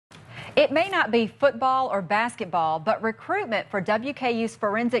It may not be football or basketball, but recruitment for WKU's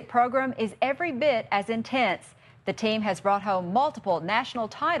forensic program is every bit as intense. The team has brought home multiple national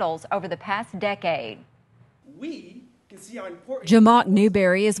titles over the past decade. Jamak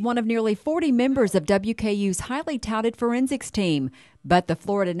Newberry is one of nearly 40 members of WKU's highly touted forensics team, but the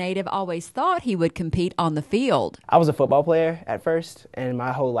Florida native always thought he would compete on the field. I was a football player at first, and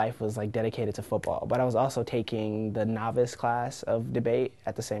my whole life was dedicated to football, but I was also taking the novice class of debate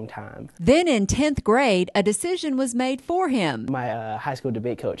at the same time. Then in 10th grade, a decision was made for him. My high school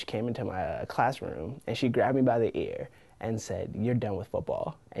debate coach came into my classroom, and she grabbed me by the ear and said, "You're done with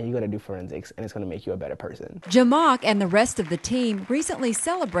football, and you're going to do forensics, and it's going to make you a better person." Jamak and the rest of the team recently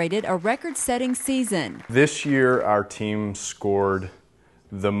celebrated a record-setting season. This year, our team scored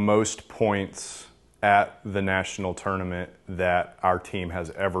the most points at the national tournament that our team has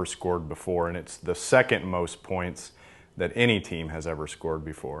ever scored before, and it's the second most points that any team has ever scored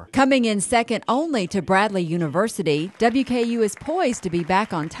before. Coming in second only to Bradley University, WKU is poised to be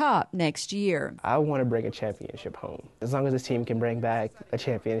back on top next year. I want to bring a championship home. As long as this team can bring back a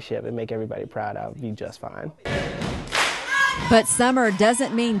championship and make everybody proud, I'll be just fine. But summer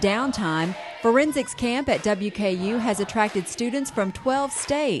doesn't mean downtime. Forensics Camp at WKU has attracted students from 12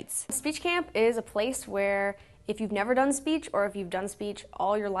 states. Speech Camp is a place where if you've never done speech or if you've done speech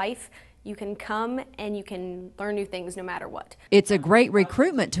all your life, you can come and you can learn new things no matter what. It's a great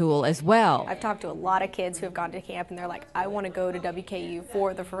recruitment tool as well. I've talked to a lot of kids who have gone to camp and they're like, I want to go to WKU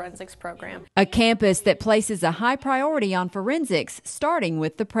for the forensics program. A campus that places a high priority on forensics, starting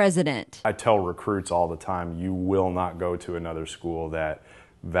with the president. I tell recruits all the time, you will not go to another school that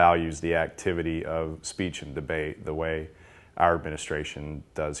values the activity of speech and debate the way our administration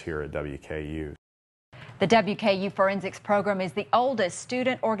does here at WKU. The WKU Forensics Program is the oldest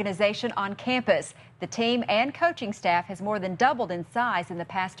student organization on campus. The team and coaching staff has more than doubled in size in the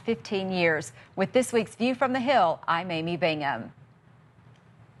past 15 years. With this week's View from the Hill, I'm Amy Bingham.